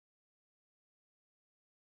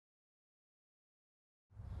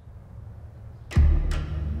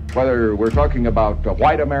Whether we're talking about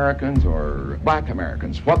white Americans or black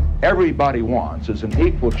Americans, what everybody wants is an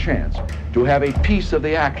equal chance to have a piece of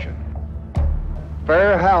the action.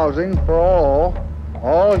 Fair housing for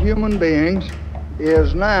all human beings,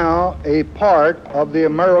 is now a part of the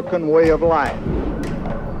American way of life.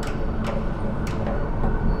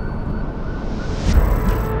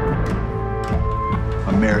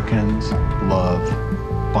 Americans love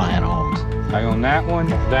buying homes. I own that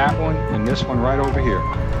one, and this one right over here.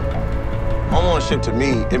 Homeownership to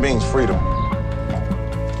me, it means freedom.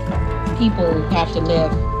 People have to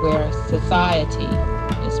live where society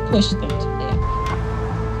has pushed them to live.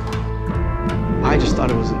 I just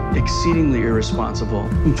thought it was exceedingly irresponsible,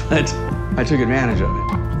 but I took advantage of it.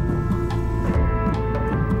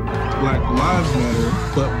 Black lives matter,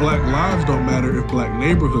 but black lives don't matter if black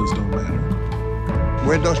neighborhoods don't matter.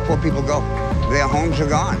 Where'd those poor people go? Their homes are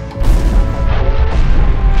gone.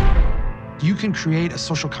 You can create a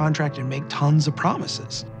social contract and make tons of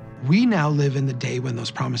promises. We now live in the day when those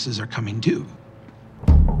promises are coming due.